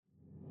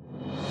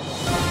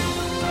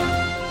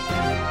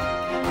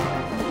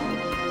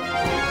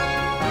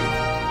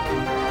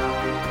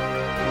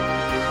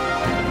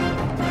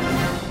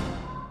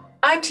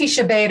I'm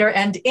Tisha Bader,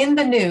 and in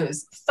the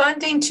news,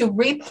 funding to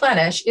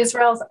replenish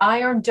Israel's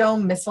Iron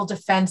Dome missile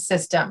defense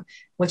system,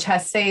 which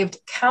has saved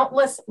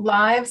countless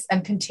lives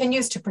and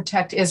continues to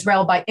protect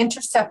Israel by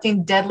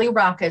intercepting deadly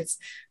rockets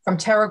from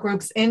terror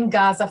groups in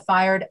Gaza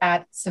fired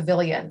at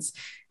civilians.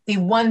 The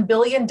 $1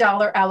 billion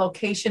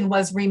allocation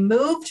was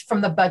removed from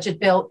the budget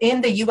bill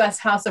in the U.S.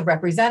 House of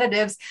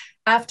Representatives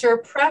after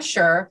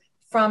pressure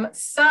from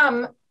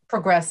some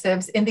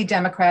progressives in the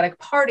Democratic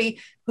Party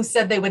who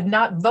said they would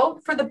not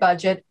vote for the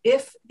budget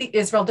if the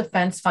Israel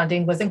defense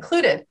funding was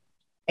included.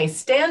 A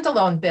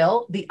standalone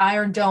bill, the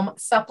Iron Dome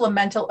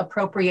Supplemental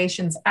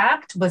Appropriations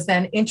Act, was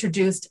then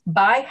introduced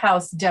by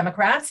House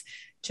Democrats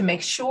to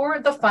make sure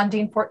the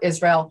funding for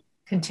Israel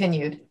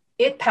continued.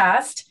 It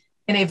passed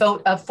in a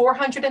vote of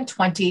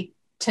 420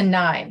 to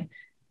 9.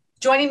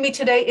 Joining me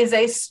today is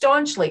a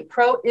staunchly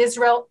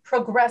pro-Israel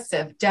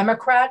progressive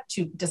Democrat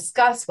to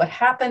discuss what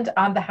happened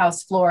on the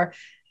House floor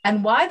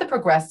and why the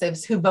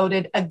progressives who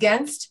voted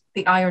against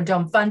the Iron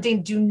Dome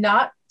funding do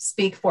not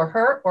speak for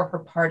her or her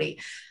party.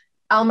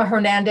 Alma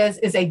Hernandez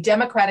is a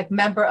Democratic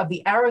member of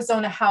the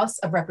Arizona House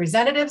of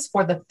Representatives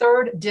for the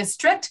 3rd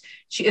District.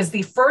 She is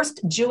the first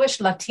Jewish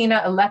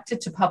Latina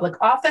elected to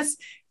public office.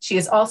 She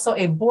is also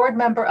a board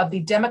member of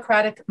the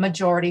Democratic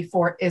Majority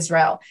for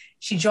Israel.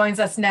 She joins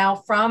us now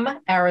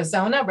from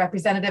Arizona.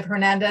 Representative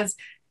Hernandez,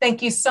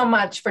 thank you so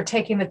much for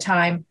taking the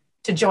time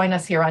to join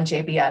us here on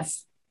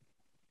JBS.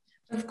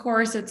 Of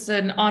course, it's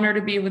an honor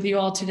to be with you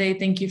all today.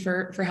 Thank you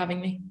for having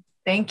me.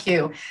 Thank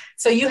you.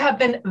 So you have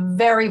been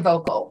very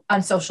vocal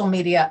on social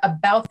media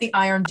about the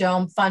Iron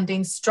Dome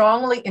funding,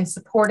 strongly in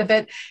support of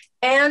it,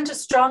 and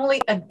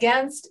strongly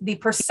against the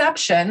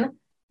perception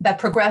that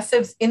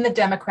progressives in the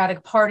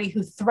Democratic Party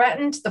who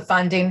threatened the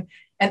funding,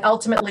 and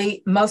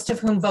ultimately most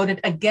of whom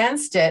voted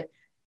against it,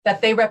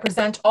 that they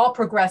represent all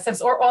progressives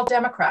or all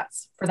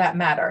Democrats for that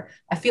matter.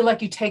 I feel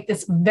like you take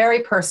this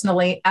very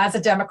personally as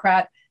a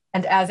Democrat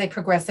and as a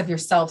progressive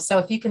yourself. So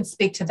if you can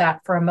speak to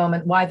that for a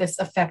moment, why this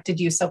affected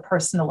you so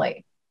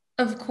personally.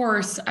 Of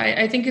course.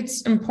 I think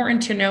it's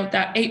important to note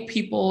that 8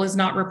 people is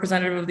not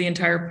representative of the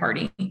entire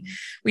party.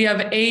 We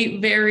have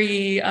 8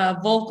 very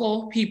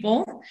vocal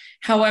people.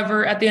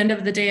 However, at the end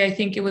of the day, I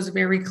think it was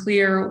very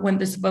clear when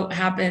this vote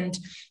happened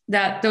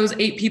that those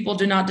 8 people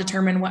do not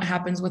determine what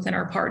happens within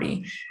our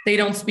party. They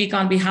don't speak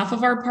on behalf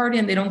of our party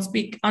and they don't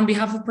speak on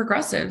behalf of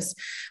progressives.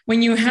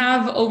 When you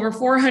have over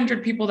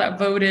 400 people that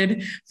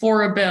voted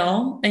for a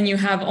bill and you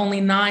have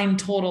only 9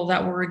 total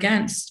that were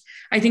against,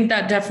 I think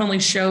that definitely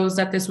shows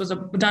that this was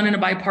done in a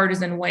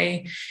bipartisan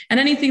way. And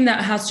anything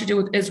that has to do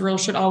with Israel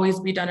should always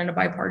be done in a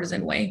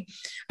bipartisan way.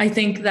 I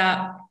think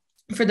that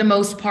for the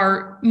most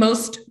part,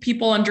 most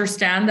people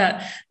understand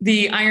that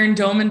the Iron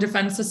Dome and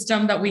defense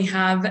system that we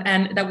have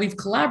and that we've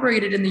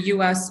collaborated in the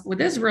US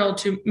with Israel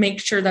to make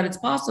sure that it's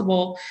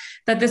possible,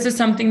 that this is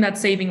something that's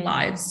saving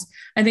lives.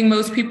 I think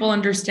most people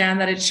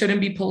understand that it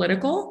shouldn't be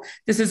political.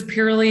 This is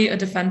purely a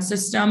defense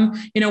system.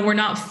 We're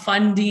not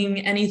funding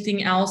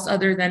anything else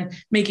other than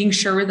making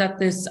sure that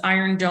this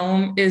Iron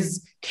Dome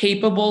is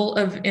capable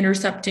of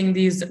intercepting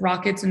these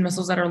rockets and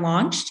missiles that are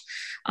launched.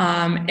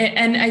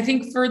 And I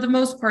think for the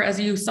most part, as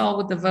you saw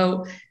with the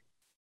vote,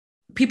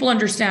 people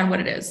understand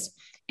what it is.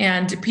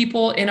 And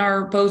people in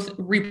our both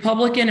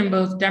Republican and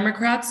both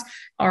Democrats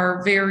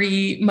are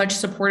very much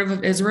supportive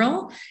of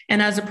Israel.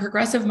 And as a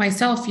progressive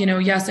myself,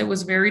 yes, it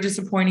was very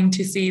disappointing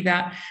to see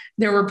that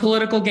there were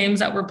political games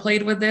that were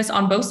played with this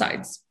on both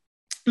sides.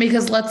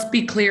 Because let's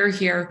be clear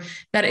here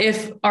that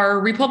if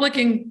our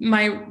Republican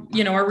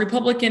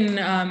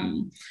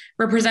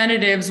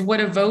representatives would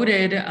have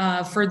voted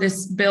for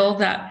this bill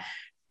that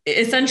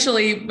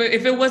essentially,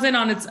 if it wasn't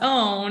on its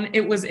own,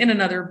 it was in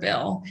another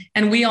bill.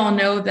 And we all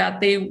know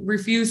that they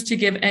refused to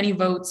give any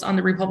votes on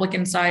the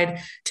Republican side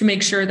to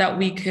make sure that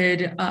we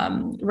could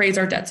raise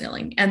our debt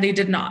ceiling. And they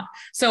did not.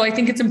 So I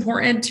think it's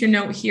important to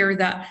note here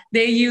that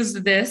they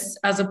used this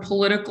as a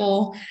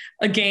political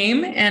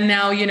game and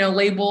now,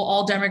 label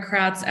all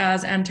Democrats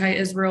as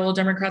anti-Israel.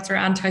 Democrats are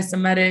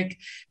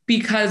anti-Semitic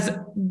because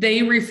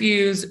they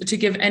refuse to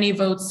give any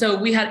votes. So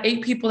we had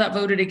 8 people that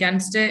voted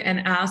against it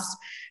and asked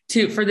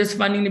for this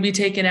funding to be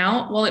taken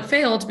out. Well, it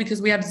failed because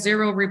we had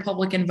 0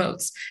 Republican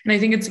votes. And I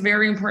think it's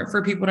very important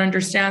for people to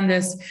understand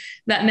this,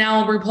 that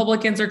now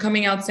Republicans are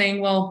coming out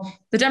saying, well,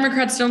 the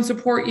Democrats don't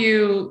support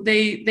you.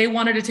 They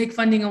wanted to take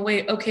funding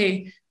away.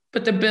 Okay,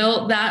 but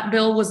that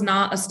bill was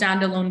not a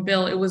standalone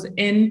bill. It was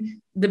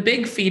in the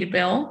big feed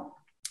bill,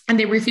 and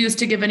they refused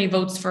to give any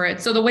votes for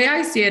it. So the way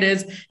I see it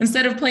is,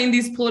 instead of playing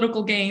these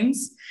political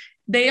games,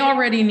 they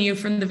already knew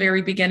from the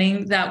very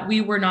beginning that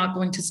we were not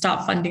going to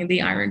stop funding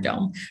the Iron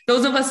Dome.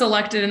 Those of us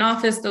elected in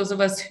office, those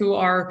of us who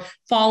are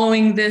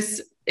following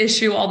this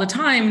issue all the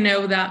time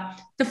know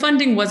that the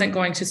funding wasn't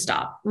going to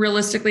stop.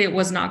 Realistically, it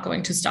was not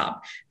going to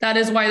stop. That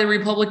is why the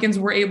Republicans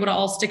were able to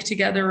all stick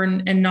together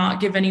and not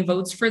give any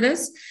votes for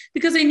this,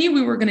 because they knew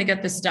we were going to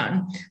get this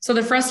done. So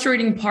the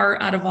frustrating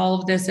part out of all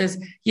of this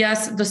is,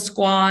 yes, the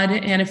squad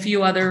and a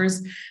few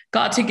others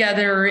got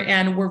together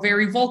and were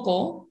very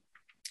vocal.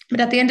 But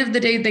at the end of the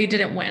day, they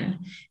didn't win.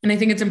 And I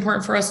think it's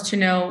important for us to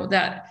know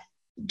that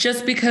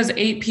just because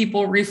 8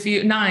 people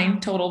refuse, 9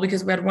 total,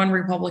 because we had 1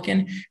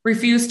 Republican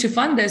refuse to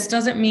fund this,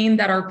 doesn't mean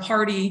that our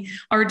party,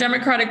 our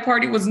Democratic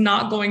Party, was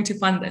not going to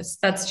fund this.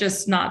 That's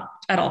just not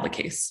at all the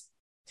case.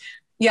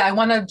 Yeah, I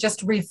want to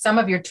just read some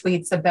of your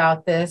tweets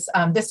about this.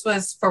 This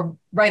was for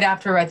right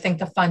after, I think,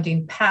 the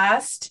funding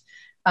passed.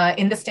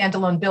 In the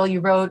standalone bill,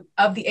 you wrote,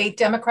 of the 8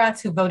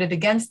 Democrats who voted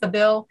against the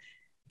bill,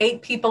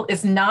 8 people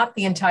is not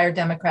the entire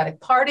Democratic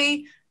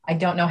Party. I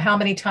don't know how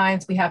many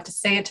times we have to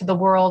say it to the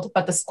world,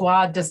 but the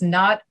squad does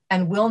not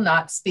and will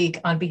not speak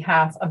on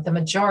behalf of the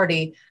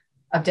majority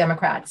of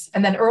Democrats.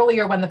 And then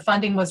earlier, when the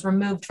funding was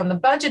removed from the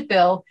budget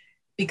bill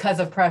because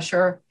of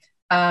pressure,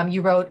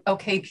 you wrote,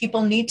 okay,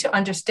 people need to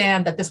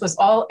understand that this was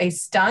all a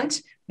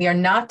stunt. We are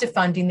not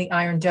defunding the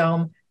Iron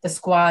Dome. The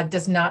squad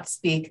does not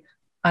speak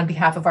on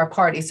behalf of our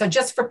party. So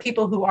just for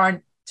people who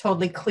aren't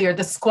totally clear,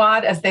 the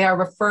squad, as they are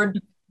referred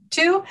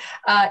to,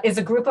 is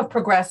a group of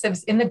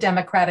progressives in the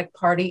Democratic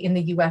Party in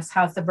the U.S.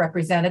 House of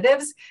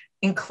Representatives,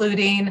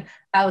 including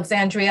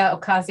Alexandria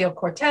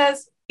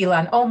Ocasio-Cortez,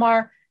 Ilhan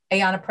Omar,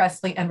 Ayanna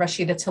Pressley, and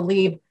Rashida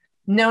Tlaib,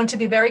 known to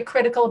be very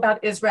critical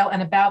about Israel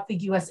and about the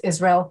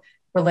U.S.-Israel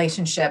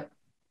relationship.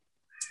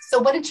 So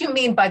what did you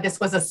mean by this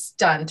was a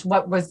stunt?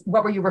 What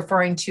were you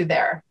referring to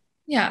there?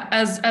 Yeah,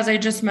 as I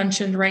just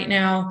mentioned right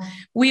now,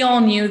 we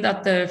all knew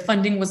that the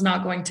funding was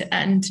not going to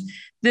end.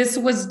 This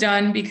was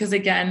done because,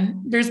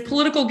 again, there's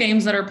political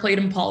games that are played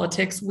in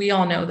politics. We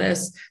all know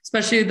this,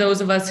 especially those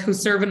of us who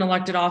serve in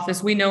elected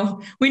office. We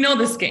know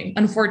this game.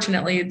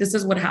 Unfortunately, this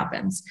is what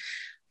happens.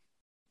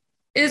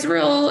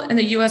 Israel and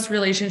the U.S.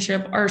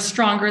 relationship are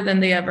stronger than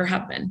they ever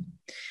have been.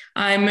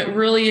 I'm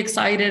really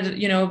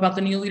excited, about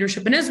the new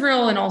leadership in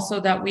Israel, and also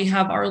that we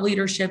have our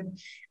leadership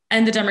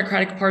and the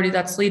Democratic Party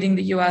that's leading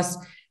the U.S.,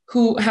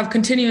 who have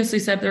continuously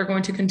said they're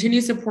going to continue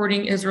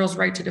supporting Israel's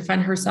right to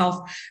defend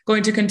herself,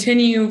 going to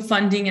continue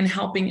funding and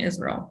helping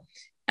Israel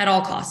at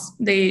all costs.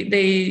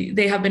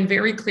 They have been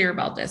very clear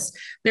about this.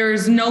 There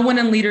is no one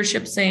in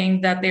leadership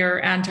saying that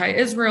they're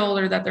anti-Israel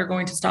or that they're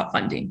going to stop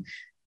funding.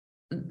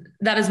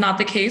 That is not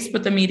the case,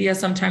 but the media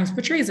sometimes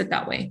portrays it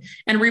that way.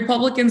 And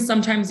Republicans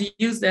sometimes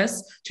use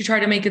this to try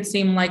to make it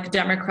seem like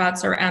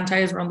Democrats are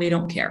anti-Israel and they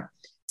don't care.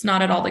 It's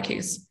not at all the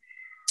case.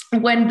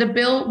 When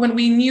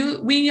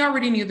we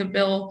already knew the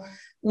bill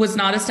was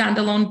not a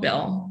standalone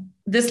bill,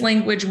 this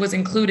language was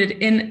included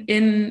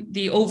in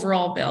the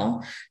overall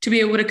bill to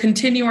be able to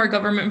continue our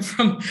government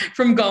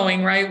from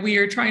going, right? We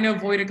are trying to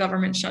avoid a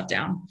government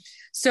shutdown.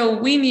 So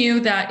we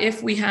knew that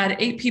if we had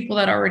 8 people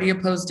that already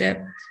opposed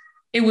it,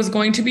 it was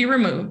going to be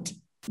removed.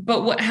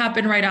 But what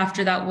happened right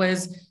after that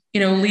was,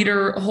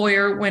 Leader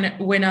Hoyer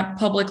went up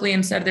publicly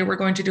and said they were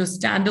going to do a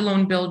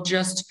standalone bill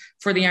just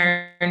for the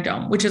Iron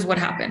Dome, which is what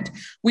happened.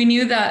 We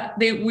knew that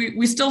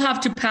we still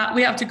have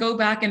to go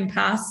back and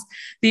pass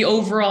the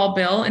overall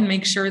bill and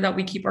make sure that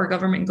we keep our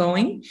government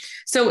going.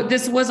 So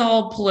this was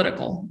all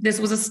political. This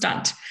was a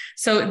stunt.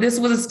 So this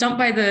was a stunt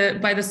by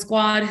the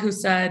squad who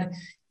said,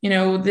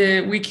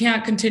 we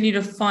can't continue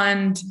to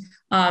fund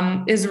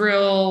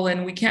Israel,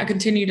 and we can't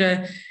continue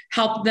to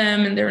help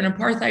them, and they're an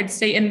apartheid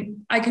state.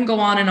 And I can go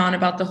on and on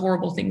about the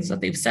horrible things that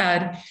they've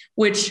said,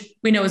 which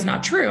we know is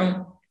not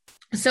true.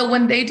 So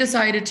when they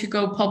decided to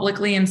go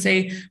publicly and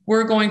say,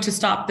 we're going to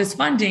stop this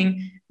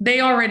funding, they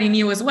already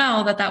knew as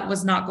well that that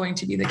was not going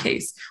to be the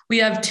case. We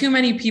have too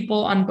many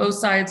people on both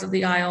sides of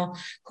the aisle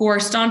who are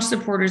staunch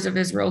supporters of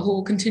Israel, who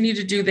will continue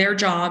to do their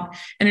job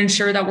and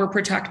ensure that we're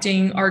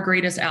protecting our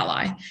greatest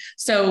ally.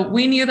 So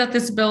we knew that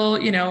this bill,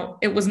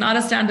 it was not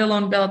a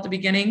standalone bill at the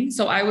beginning.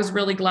 So I was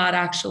really glad,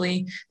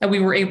 actually, that we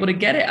were able to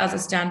get it as a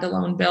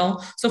standalone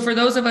bill. So for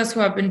those of us who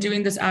have been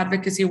doing this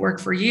advocacy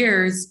work for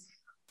years,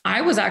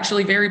 I was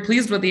actually very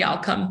pleased with the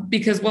outcome,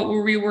 because what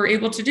we were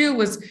able to do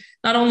was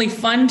not only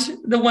fund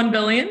the $1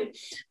 billion,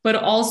 but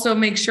also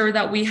make sure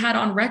that we had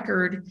on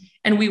record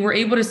and we were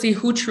able to see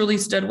who truly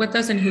stood with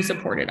us and who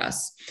supported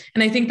us.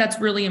 And I think that's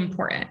really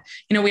important.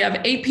 We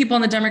have 8 people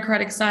on the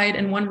Democratic side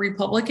and 1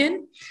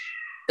 Republican.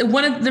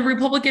 One of the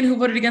Republican who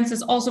voted against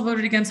this also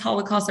voted against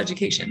Holocaust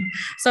education.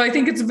 So I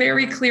think it's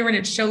very clear, and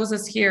it shows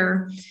us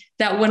here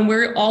that when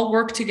we're all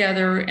work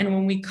together and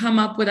when we come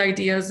up with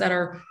ideas that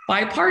are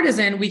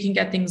bipartisan, we can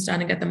get things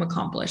done and get them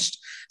accomplished.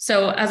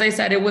 So as I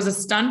said, it was a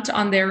stunt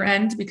on their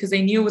end because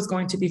they knew it was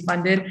going to be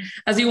funded.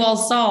 As you all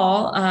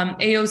saw,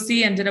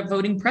 AOC ended up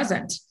voting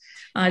present.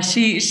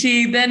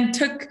 She then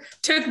took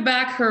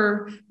back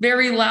her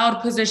very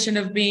loud position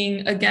of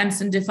being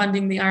against and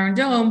defunding the Iron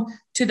Dome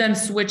to then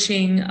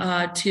switching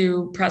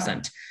to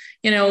present.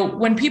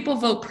 When people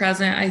vote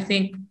present, I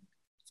think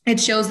it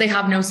shows they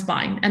have no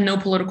spine and no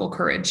political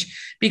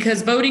courage,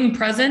 because voting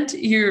present,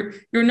 you're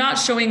not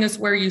showing us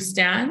where you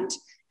stand,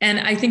 And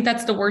I think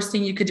that's the worst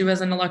thing you could do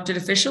as an elected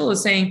official,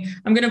 is saying,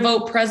 I'm going to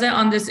vote present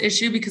on this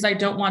issue because I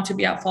don't want to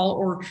be at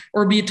fault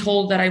or be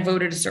told that I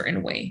voted a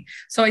certain way.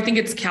 So I think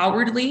it's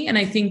cowardly. And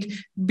I think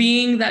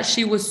being that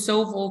she was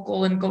so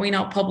vocal and going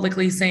out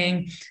publicly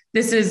saying,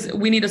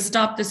 we need to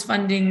stop this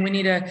funding. We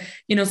need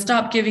to,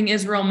 stop giving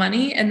Israel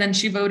money. And then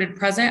she voted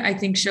present, I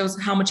think shows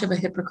how much of a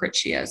hypocrite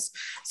she is.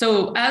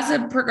 So as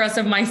a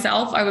progressive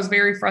myself, I was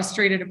very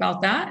frustrated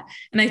about that.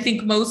 And I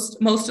think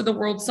most of the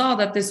world saw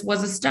that this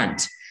was a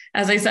stunt.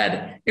 As I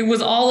said, it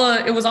was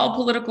all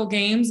political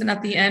games. And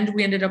at the end,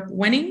 we ended up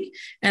winning.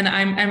 And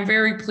I'm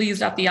very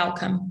pleased at the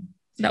outcome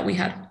that we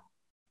had.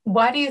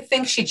 Why do you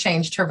think she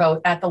changed her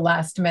vote at the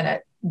last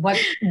minute?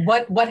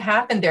 What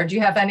happened there? Do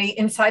you have any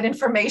inside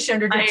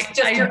information, or just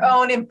your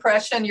own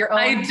impression?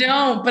 I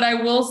don't, but I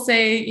will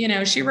say,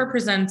 she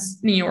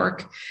represents New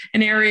York,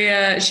 an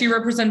area. She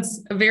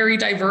represents a very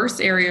diverse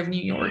area of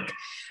New York.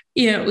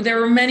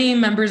 There were many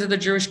members of the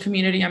Jewish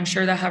community, I'm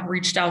sure, that have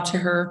reached out to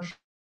her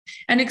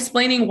and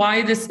explaining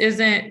why this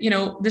isn't,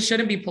 this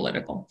shouldn't be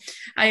political.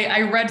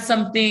 I read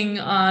something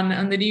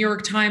on the New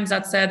York Times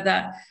that said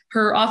that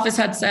her office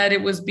had said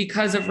it was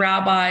because of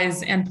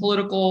rabbis and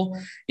political,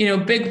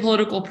 big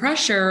political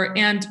pressure.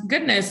 And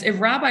goodness, if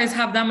rabbis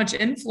have that much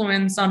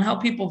influence on how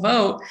people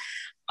vote,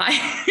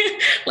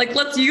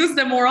 let's use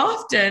them more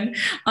often.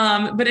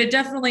 But I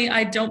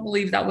don't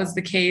believe that was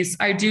the case.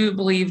 I do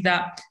believe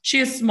that she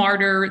is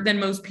smarter than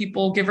most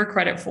people give her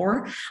credit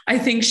for. I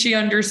think she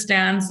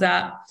understands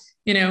that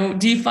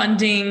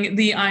defunding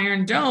the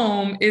Iron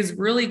Dome is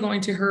really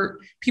going to hurt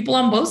people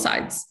on both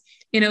sides.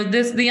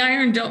 The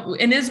Iron Dome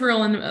in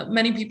Israel, and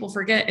many people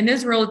forget, in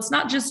Israel, it's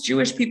not just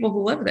Jewish people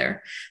who live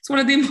there. It's one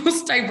of the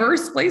most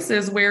diverse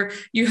places where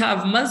you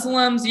have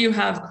Muslims, you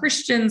have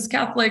Christians,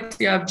 Catholics,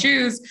 you have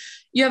Jews,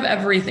 you have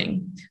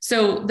everything.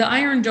 So the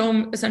Iron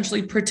Dome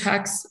essentially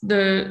protects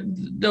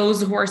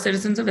those who are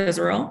citizens of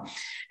Israel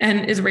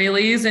and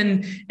Israelis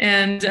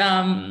and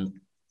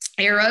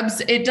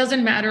Arabs. It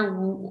doesn't matter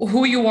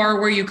who you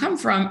are, where you come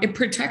from. It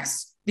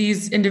protects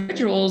these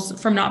individuals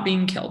from not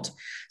being killed.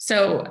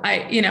 So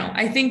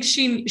I think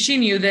she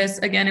knew this.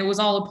 Again, it was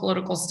all a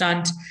political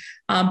stunt.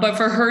 But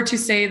for her to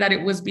say that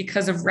it was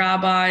because of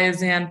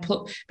rabbis and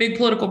big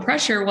political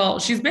pressure, well,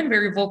 she's been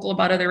very vocal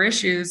about other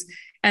issues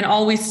and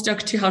always stuck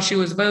to how she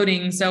was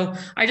voting. So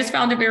I just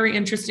found it very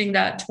interesting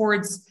that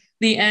towards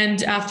the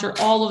end, after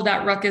all of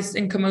that ruckus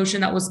and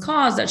commotion that was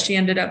caused, that she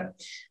ended up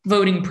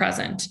voting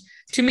present.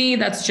 To me,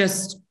 that's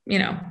just,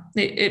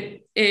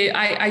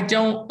 I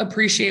don't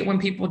appreciate when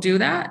people do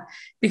that,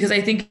 because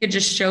I think it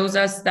just shows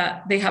us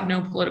that they have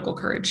no political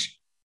courage.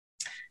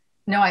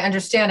 No, I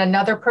understand.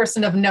 Another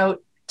person of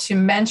note to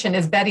mention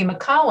is Betty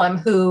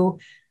McCollum, who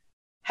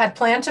had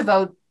planned to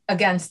vote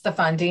against the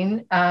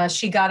funding.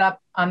 She got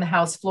up on the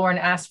House floor and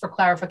asked for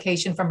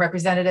clarification from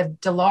Representative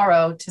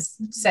DeLauro to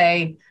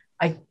say,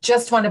 I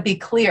just want to be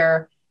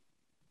clear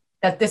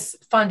that this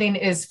funding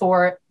is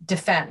for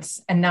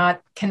defense and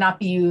cannot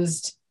be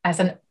used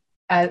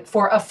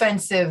for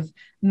offensive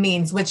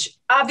means, which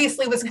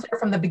obviously was clear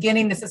from the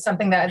beginning. This is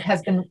something that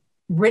has been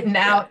written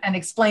out and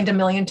explained a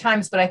million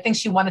times, but I think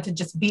she wanted to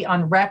just be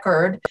on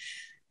record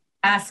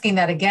asking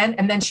that again.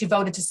 And then she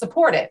voted to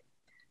support it,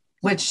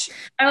 which...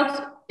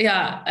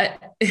 it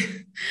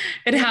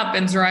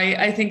happens, right?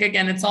 I think,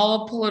 again, it's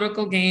all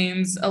political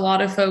games. A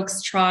lot of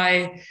folks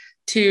try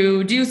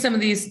to do some of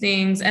these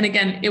things. And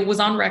again, it was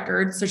on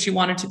record. So she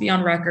wanted to be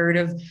on record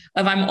of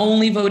I'm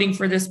only voting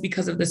for this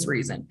because of this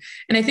reason.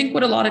 And I think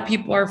what a lot of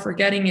people are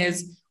forgetting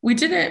is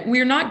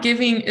we're not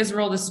giving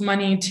Israel this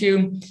money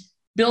to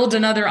build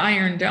another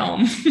Iron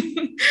Dome.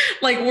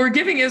 We're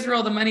giving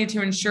Israel the money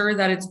to ensure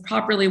that it's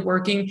properly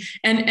working.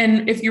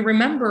 And if you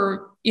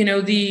remember,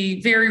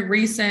 the very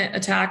recent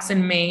attacks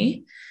in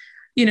May,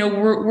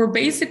 we're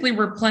basically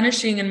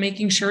replenishing and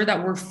making sure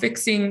that we're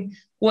fixing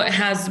what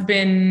has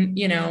been,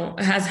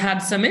 has had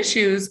some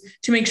issues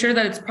to make sure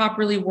that it's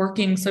properly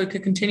working so it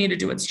could continue to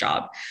do its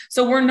job.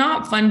 So we're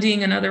not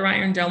funding another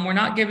Iron Dome. We're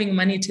not giving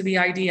money to the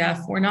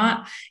IDF. We're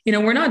not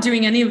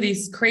doing any of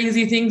these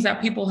crazy things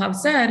that people have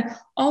said.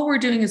 All we're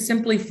doing is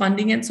simply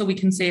funding it so we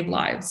can save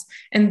lives.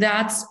 And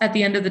that's, at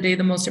the end of the day,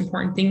 the most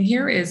important thing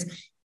here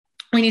is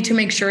we need to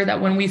make sure that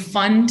when we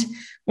fund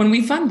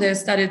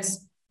this, that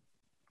it's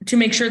to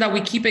make sure that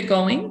we keep it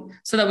going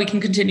so that we can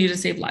continue to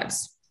save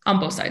lives on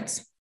both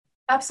sides.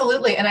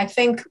 Absolutely. And I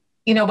think,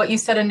 what you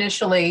said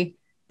initially,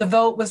 the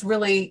vote was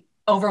really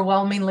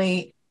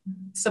overwhelmingly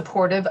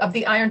supportive of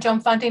the Iron Dome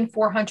funding,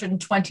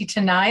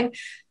 420-9.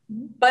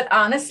 But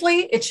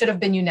honestly, it should have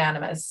been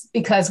unanimous,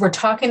 because we're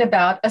talking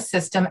about a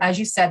system, as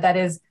you said, that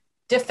is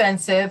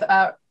defensive.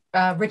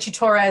 Richie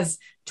Torres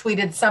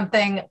tweeted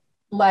something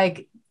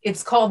like,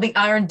 it's called the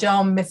Iron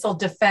Dome Missile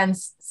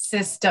Defense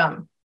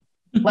System.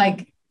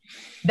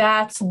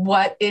 That's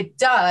what it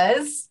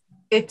does.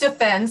 It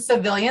defends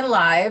civilian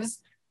lives.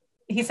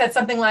 He said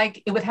something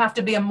like, it would have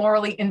to be a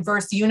morally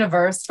inverse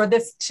universe for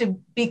this to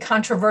be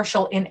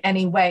controversial in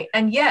any way.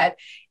 And yet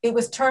it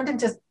was an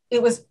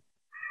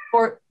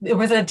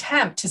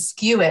attempt to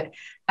skew it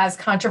as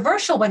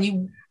controversial when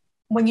you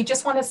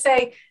just want to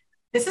say,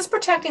 This is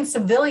protecting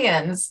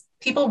civilians,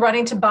 people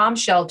running to bomb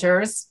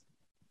shelters,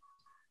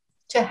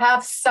 to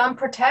have some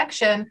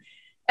protection.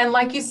 And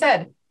like you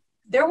said,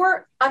 there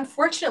were,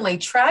 unfortunately,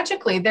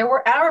 tragically, there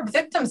were Arab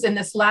victims in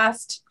this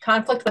last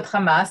conflict with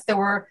Hamas.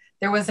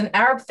 There was an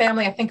Arab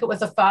family, I think it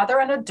was a father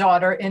and a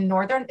daughter in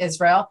northern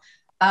Israel,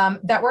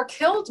 that were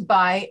killed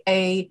by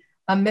a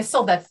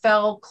missile that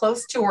fell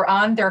close to or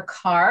on their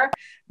car.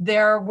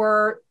 There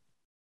were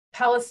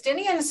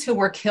Palestinians who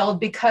were killed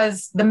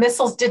because the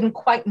missiles didn't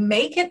quite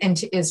make it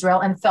into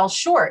Israel and fell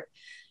short.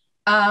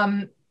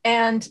 And,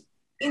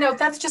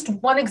 that's just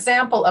one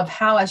example of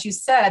how, as you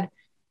said,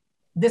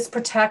 this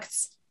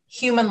protects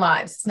human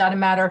lives. It's not a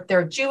matter if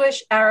they're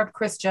Jewish, Arab,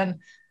 Christian.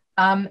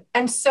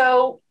 And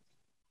so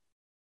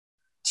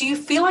do you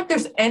feel like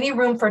there's any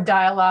room for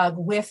dialogue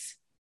with,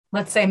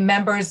 let's say,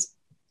 members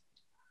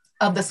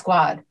of the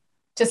squad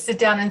to sit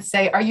down and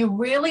say, are you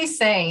really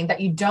saying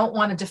that you don't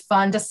want to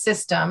defund a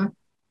system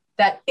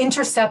that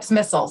intercepts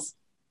missiles?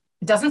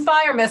 It doesn't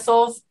fire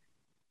missiles.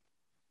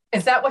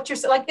 Is that what you're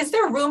saying? Like, is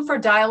there room for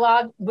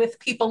dialogue with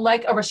people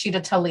like a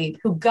Rashida Tlaib,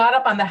 who got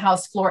up on the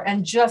House floor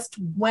and just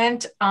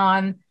went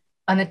on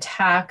an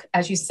attack,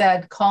 as you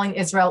said, calling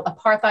Israel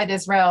apartheid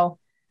Israel,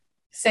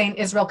 saying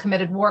Israel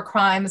committed war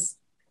crimes?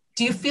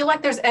 Do you feel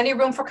like there's any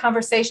room for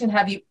conversation?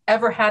 Have you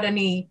ever had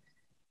any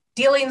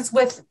dealings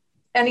with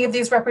any of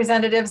these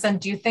representatives? And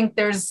do you think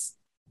there's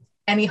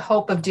any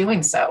hope of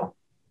doing so?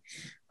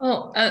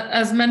 Well,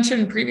 as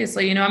mentioned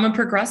previously, I'm a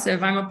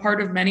progressive. I'm a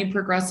part of many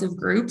progressive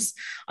groups.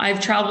 I've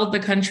traveled the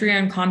country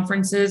on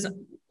conferences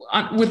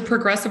with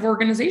progressive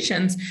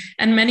organizations,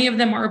 and many of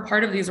them are a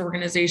part of these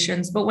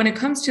organizations. But when it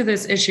comes to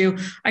this issue,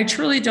 I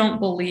truly don't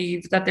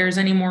believe that there's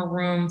any more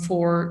room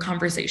for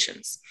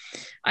conversations.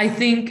 I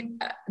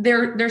think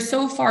they're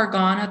so far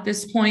gone at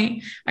this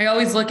point. I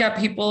always look at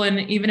people,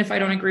 and even if I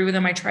don't agree with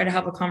them, I try to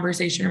have a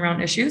conversation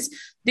around issues.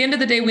 At the end of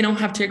the day, we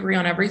don't have to agree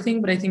on everything,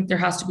 but I think there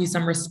has to be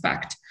some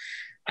respect.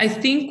 I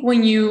think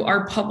when you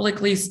are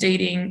publicly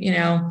stating,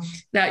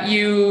 that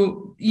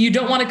you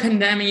don't want to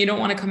condemn and you don't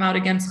want to come out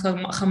against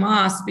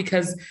Hamas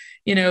because,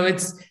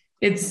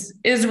 it's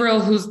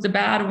Israel who's the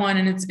bad one,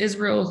 and it's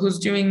Israel who's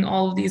doing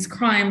all of these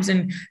crimes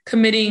and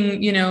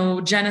committing,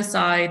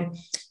 genocide.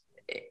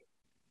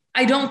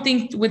 I don't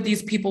think with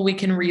these people we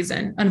can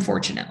reason,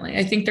 unfortunately.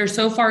 I think they're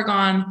so far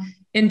gone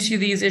into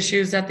these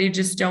issues that they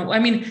just don't. I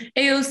mean,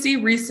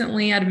 AOC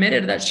recently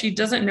admitted that she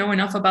doesn't know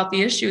enough about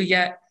the issue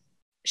yet.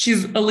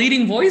 She's a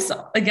leading voice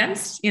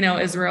against,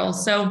 Israel.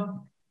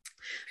 So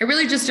I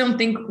really just don't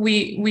think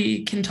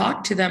we can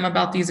talk to them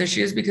about these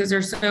issues because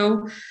they're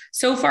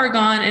so far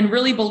gone and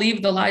really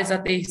believe the lies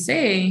that they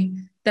say,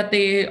 that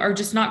they are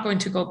just not going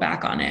to go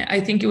back on it.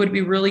 I think it would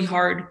be really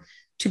hard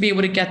to be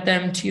able to get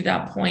them to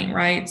that point,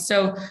 right?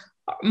 So,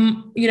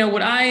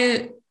 what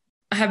I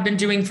have been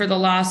doing for the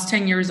last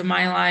 10 years of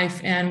my life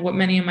and what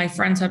many of my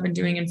friends have been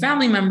doing and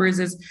family members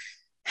is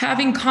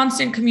having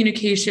constant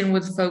communication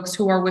with folks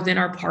who are within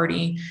our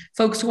party,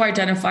 folks who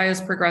identify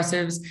as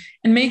progressives,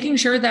 and making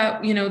sure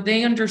that,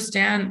 they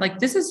understand, like,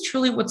 this is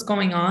truly what's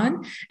going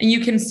on. And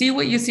you can see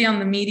what you see on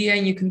the media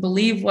and you can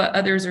believe what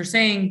others are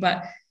saying,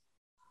 but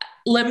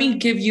let me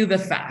give you the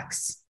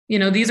facts.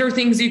 These are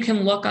things you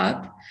can look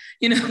up.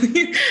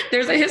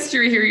 There's a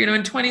history here,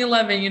 in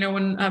 2011,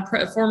 when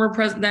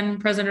then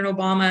President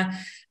Obama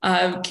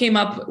came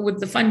up with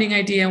the funding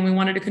idea and we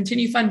wanted to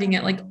continue funding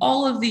it. Like,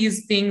 all of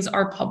these things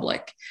are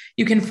public.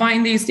 You can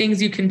find these things.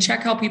 You can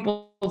check how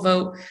people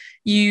vote.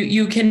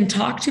 You can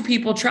talk to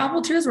people,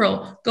 travel to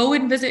Israel, go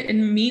and visit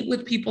and meet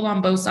with people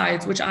on both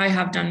sides, which I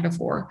have done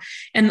before,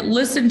 and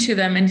listen to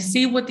them and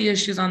see what the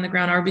issues on the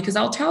ground are. Because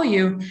I'll tell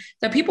you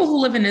that people who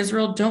live in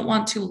Israel don't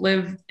want to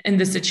live in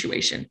this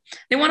situation.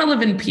 They want to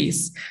live in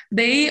peace.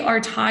 They are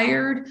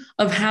tired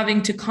of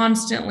having to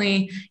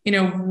constantly,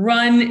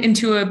 run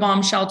into a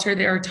bomb shelter.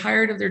 They are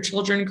tired of their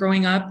children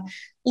growing up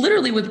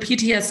literally with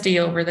PTSD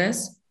over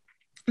this.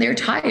 They're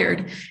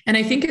tired. And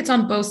I think it's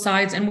on both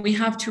sides. And we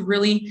have to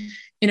really,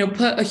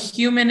 put a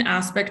human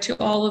aspect to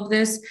all of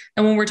this.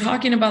 And when we're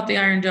talking about the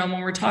Iron Dome,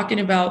 when we're talking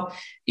about,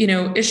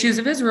 issues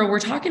of Israel, we're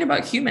talking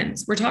about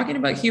humans. We're talking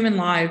about human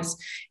lives.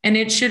 And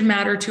it should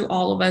matter to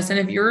all of us. And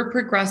if you're a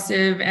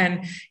progressive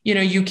and,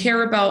 you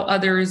care about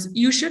others,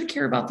 you should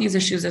care about these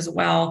issues as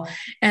well.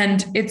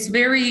 And it's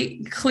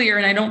very clear,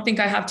 and I don't think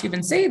I have to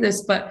even say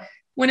this, but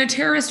when a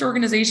terrorist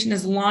organization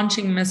is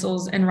launching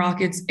missiles and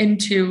rockets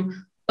into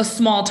a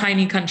small,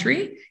 tiny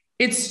country,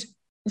 it's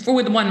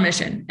with one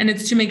mission, and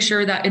it's to make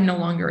sure that it no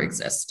longer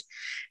exists.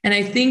 And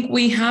I think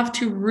we have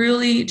to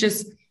really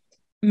just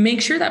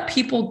make sure that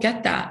people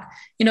get that.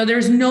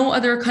 There's no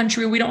other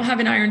country. We don't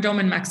have an Iron Dome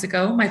in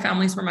Mexico. My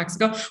family's from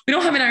Mexico. We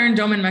don't have an Iron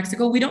Dome in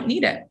Mexico. We don't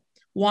need it.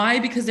 Why?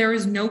 Because there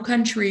is no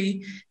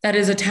country that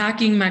is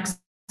attacking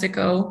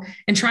Mexico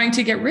and trying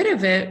to get rid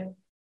of it.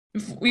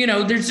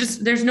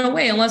 There's no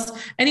way, unless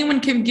anyone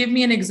can give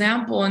me an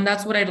example. And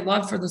that's what I'd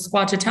love for the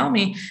squad to tell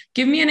me.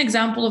 Give me an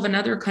example of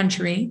another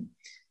country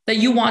that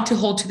you want to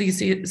hold to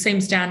these same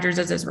standards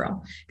as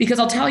Israel, because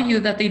I'll tell you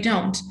that they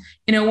don't.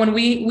 When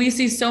we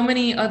see so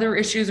many other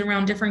issues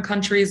around different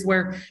countries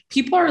where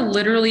people are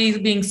literally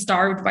being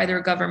starved by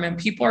their government,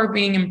 people are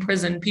being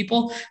imprisoned,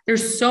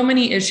 there's so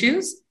many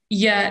issues,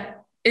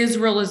 yet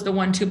Israel is the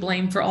one to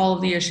blame for all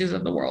of the issues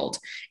of the world.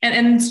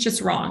 And it's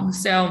just wrong.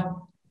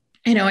 So,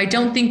 I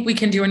don't think we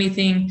can do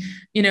anything,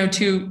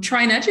 to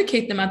try and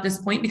educate them at this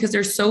point, because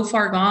they're so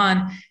far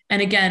gone.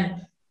 And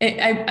again,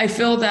 I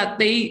feel that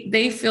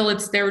they feel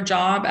it's their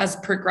job as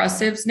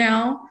progressives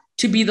now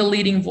to be the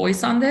leading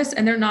voice on this,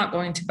 and they're not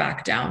going to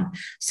back down.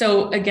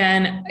 So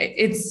again,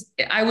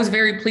 I was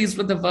very pleased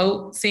with the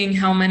vote, seeing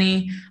how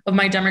many of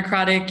my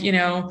Democratic,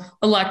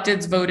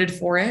 electeds voted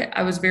for it.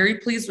 I was very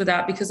pleased with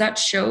that, because that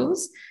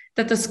shows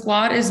that the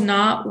squad is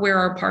not where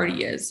our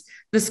party is.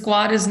 The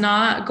squad is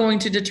not going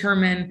to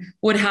determine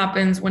what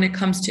happens when it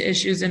comes to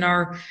issues in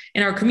our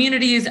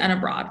communities and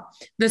abroad.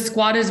 The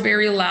squad is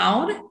very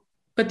loud,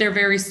 but they're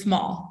very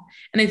small.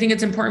 And I think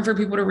it's important for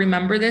people to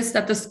remember this,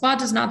 that the squad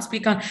does not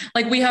speak on,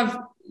 like, we have,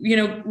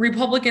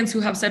 Republicans who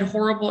have said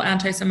horrible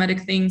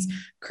anti-Semitic things.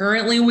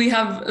 Currently, we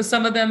have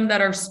some of them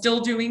that are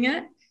still doing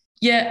it.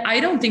 Yet I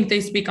don't think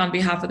they speak on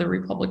behalf of the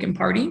Republican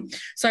Party.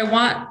 So I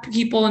want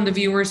people and the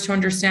viewers to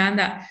understand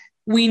that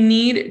we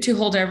need to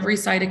hold every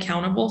side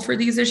accountable for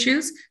these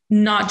issues,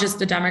 not just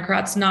the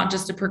Democrats, not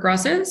just the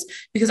progressives,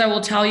 because I will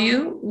tell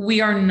you,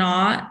 we are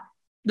not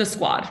the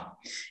squad.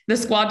 The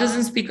squad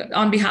doesn't speak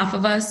on behalf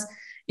of us.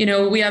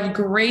 We have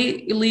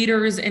great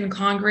leaders in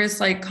Congress,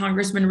 like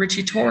Congressman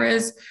Richie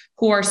Torres,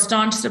 who are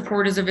staunch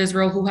supporters of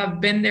Israel, who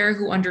have been there,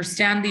 who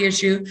understand the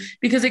issue.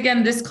 Because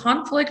again, this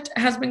conflict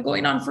has been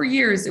going on for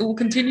years. It will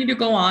continue to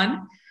go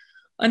on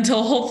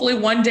until hopefully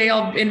one day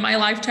in my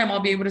lifetime, I'll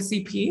be able to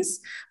see peace.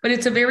 But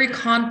it's a very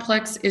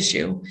complex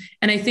issue.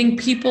 And I think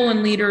people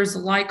and leaders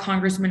like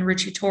Congressman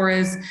Richie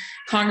Torres,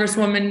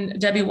 Congresswoman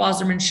Debbie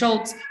Wasserman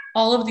Schultz,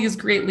 all of these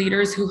great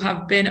leaders who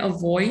have been a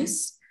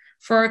voice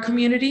for our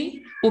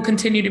community will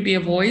continue to be a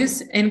voice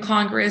in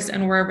Congress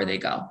and wherever they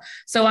go.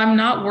 So I'm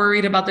not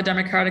worried about the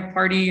Democratic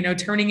Party,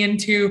 turning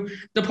into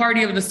the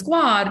party of the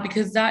squad,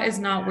 because that is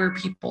not where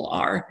people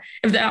are.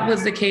 If that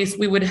was the case,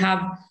 we would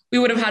have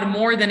had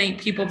more than 8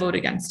 people vote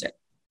against it.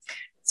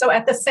 So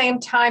at the same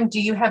time,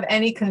 do you have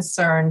any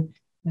concern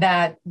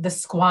that the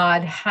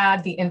squad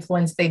had the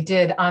influence they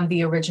did on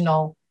the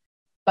original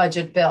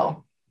budget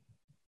bill?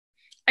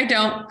 I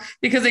don't,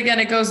 because again,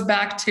 it goes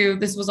back to,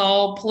 this was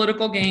all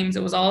political games.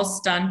 It was all a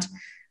stunt.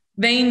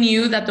 They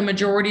knew that the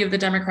majority of the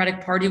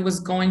Democratic Party was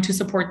going to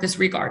support this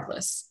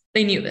regardless.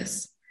 They knew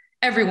this.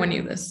 Everyone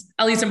knew this,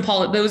 at least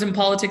those in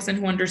politics and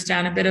who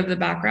understand a bit of the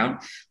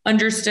background,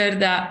 understood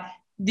that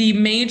the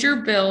major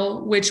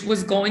bill, which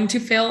was going to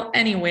fail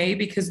anyway,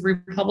 because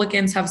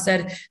Republicans have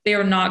said they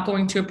are not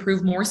going to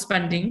approve more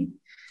spending,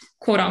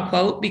 quote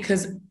unquote,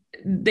 because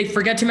they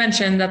forget to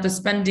mention that the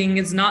spending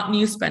is not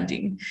new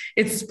spending.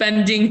 It's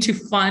spending to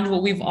fund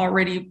what we've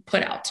already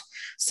put out.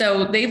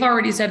 So they've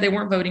already said they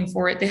weren't voting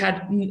for it. They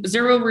had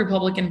 0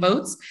 Republican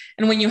votes.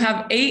 And when you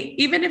have 8,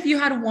 even if you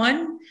had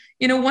one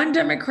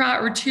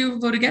Democrat or 2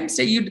 vote against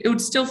it, it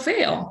would still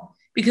fail,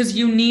 because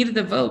you need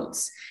the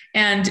votes.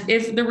 And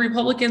if the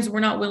Republicans were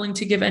not willing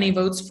to give any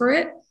votes for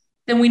it,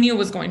 then we knew it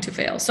was going to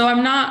fail. So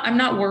I'm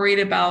not worried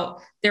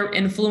about their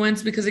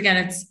influence, because again,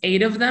 it's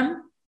 8 of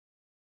them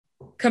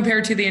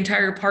compared to the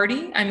entire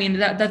party. I mean,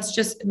 that's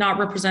just not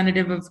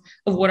representative of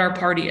what our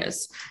party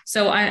is.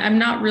 So I'm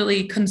not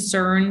really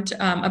concerned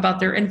about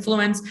their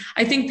influence.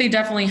 I think they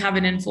definitely have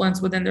an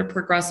influence within their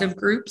progressive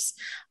groups.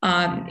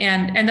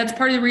 And that's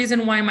part of the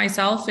reason why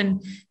myself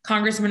and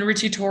Congressman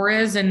Richie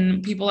Torres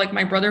and people like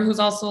my brother, who's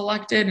also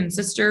elected, and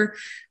sister,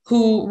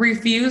 who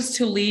refuse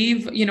to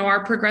leave,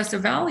 our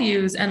progressive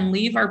values and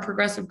leave our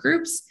progressive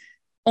groups,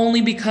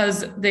 only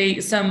because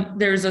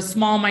there's a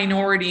small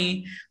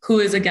minority who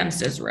is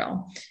against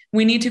Israel.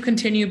 We need to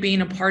continue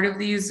being a part of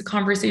these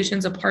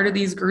conversations, a part of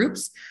these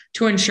groups,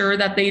 to ensure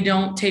that they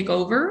don't take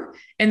over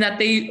and that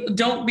they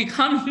don't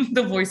become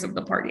the voice of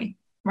the party.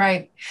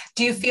 Right.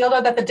 Do you feel,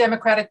 though, that the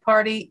Democratic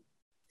Party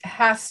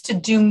has to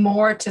do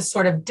more to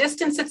sort of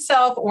distance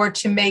itself, or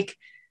to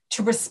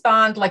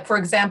respond? Like, for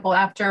example,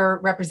 after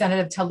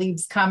Representative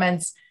Tlaib's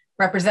comments,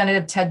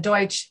 Representative Ted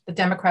Deutsch, the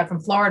Democrat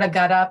from Florida,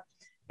 got up.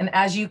 And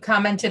as you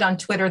commented on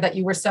Twitter that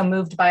you were so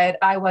moved by it,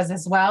 I was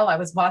as well. I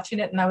was watching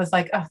it and I was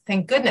like, oh,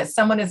 thank goodness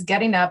someone is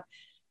getting up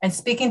and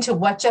speaking to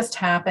what just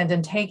happened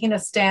and taking a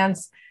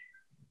stance.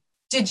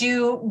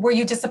 Were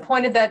you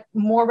disappointed that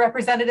more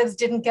representatives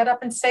didn't get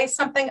up and say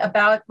something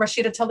about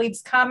Rashida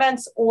Tlaib's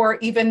comments, or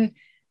even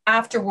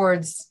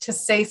afterwards to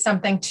say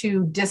something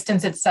to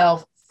distance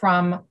itself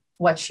from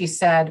what she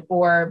said?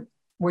 Or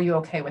were you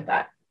okay with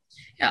that?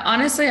 Yeah,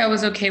 honestly, I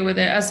was okay with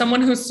it. As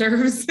someone who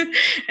serves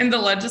in the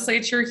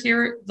legislature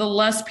here, the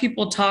less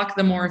people talk,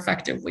 the more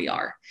effective we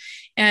are.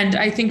 And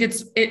I think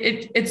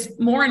it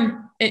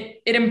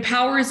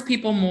empowers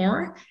people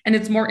more, and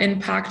it's more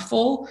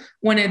impactful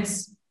when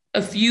it's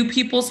a few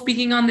people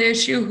speaking on the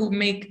issue who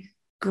make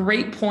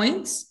great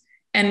points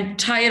and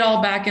tie it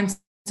all back and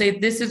say,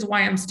 this is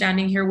why I'm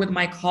standing here with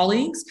my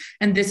colleagues,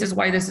 and this is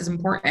why this is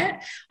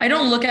important. I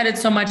don't look at it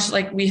so much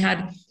like we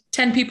had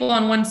 10 people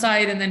on one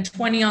side and then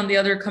 20 on the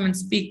other come and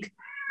speak.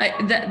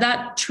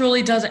 That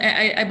truly doesn't,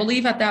 I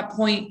believe at that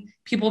point,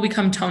 people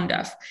become tone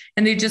deaf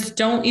and they just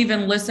don't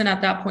even listen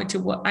at that point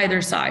to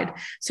either side.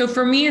 So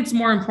for me, it's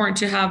more important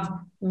to have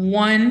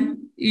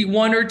one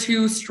or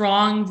two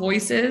strong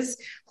voices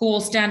who will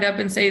stand up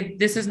and say,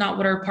 this is not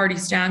what our party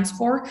stands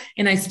for.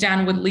 And I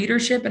stand with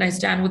leadership and I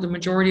stand with the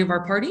majority of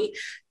our party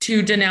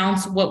to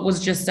denounce what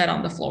was just said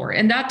on the floor.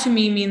 And that to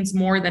me means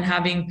more than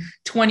having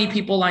 20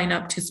 people line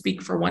up to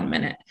speak for 1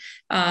 minute.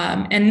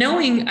 And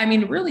knowing, I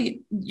mean,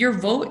 really, your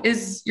vote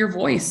is your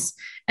voice.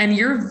 And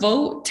your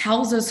vote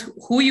tells us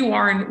who you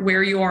are and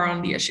where you are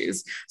on the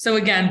issues. So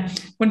again,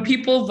 when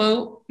people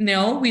vote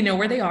no, we know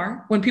where they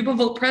are. When people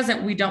vote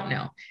present, we don't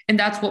know. And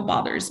that's what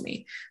bothers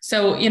me.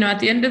 So, at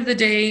the end of the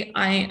day,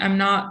 I'm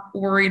not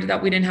worried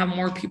that we didn't have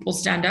more people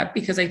stand up,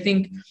 because I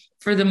think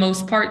for the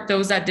most part,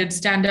 those that did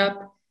stand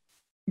up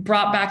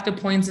brought back the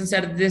points and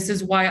said, this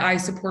is why I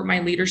support my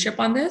leadership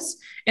on this.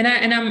 And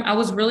I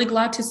was really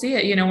glad to see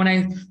it. When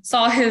I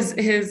saw his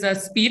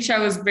speech, I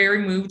was very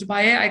moved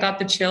by it. I got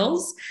the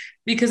chills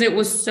because it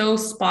was so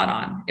spot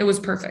on. It was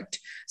perfect.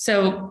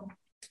 So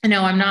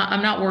no, I'm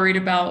not worried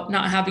about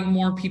not having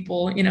more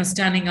people,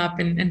 standing up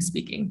and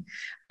speaking.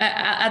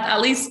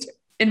 At least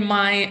in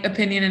my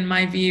opinion, in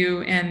my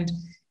view, and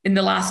in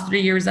the last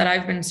 3 years that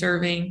I've been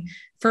serving,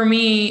 for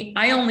me,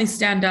 I only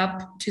stand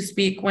up to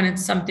speak when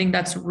it's something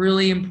that's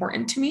really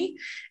important to me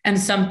and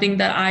something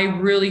that I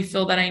really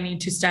feel that I need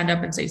to stand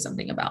up and say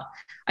something about.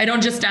 I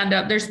don't just stand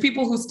up. There's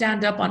people who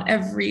stand up on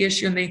every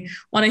issue and they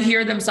want to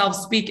hear themselves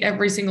speak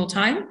every single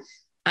time.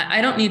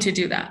 I don't need to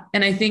do that.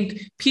 And I think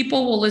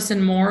people will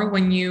listen more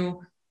when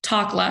you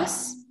talk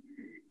less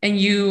and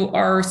you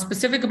are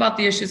specific about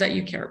the issues that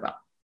you care about.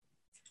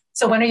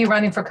 So when are you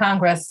running for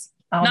Congress?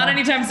 Not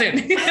anytime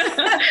soon.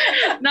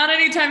 Not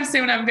anytime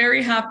soon. I'm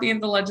very happy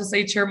in the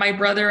legislature. My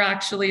brother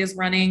actually is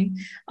running.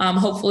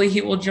 Hopefully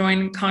he will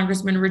join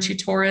Congressman Richie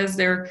Torres.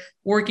 They're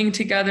working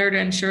together to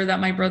ensure that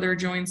my brother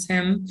joins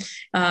him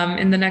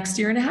in the next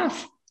year and a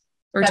half.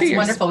 Or 2 years. That's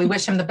wonderful. We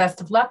wish him the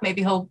best of luck.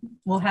 Maybe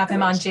we'll have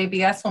him on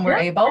JBS when we're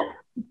able.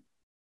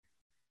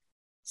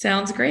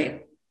 Sounds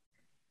great.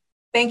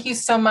 Thank you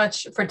so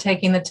much for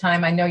taking the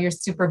time. I know you're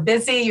super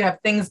busy. You have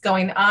things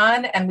going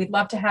on, and we'd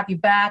love to have you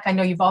back. I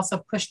know you've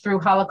also pushed through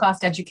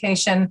Holocaust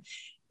education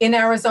in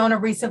Arizona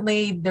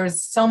recently.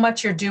 There's so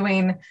much you're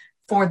doing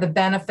for the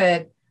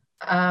benefit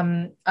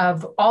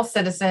of all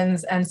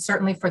citizens and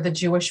certainly for the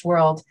Jewish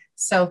world.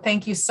 So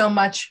thank you so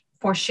much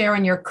for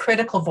sharing your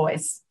critical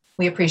voice.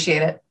 We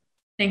appreciate it.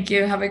 Thank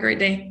you. Have a great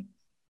day.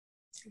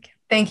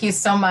 Thank you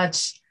so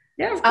much.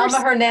 Yeah, of course.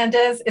 Alma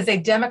Hernandez is a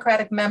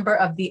Democratic member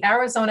of the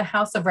Arizona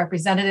House of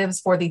Representatives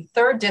for the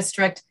 3rd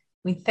District.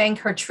 We thank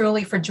her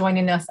truly for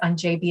joining us on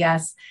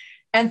JBS.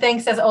 And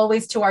thanks as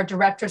always to our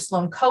Director,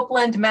 Sloan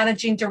Copeland,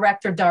 Managing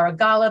Director, Dara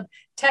Golub,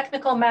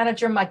 Technical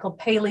Manager, Michael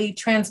Paley,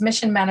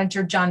 Transmission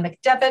Manager, John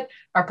McDevitt,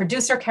 our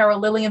producer, Carol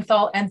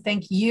Lilienthal, and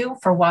thank you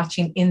for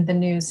watching In the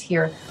News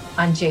here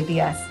on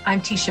JBS.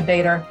 I'm Tisha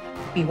Bader.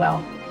 Be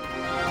well.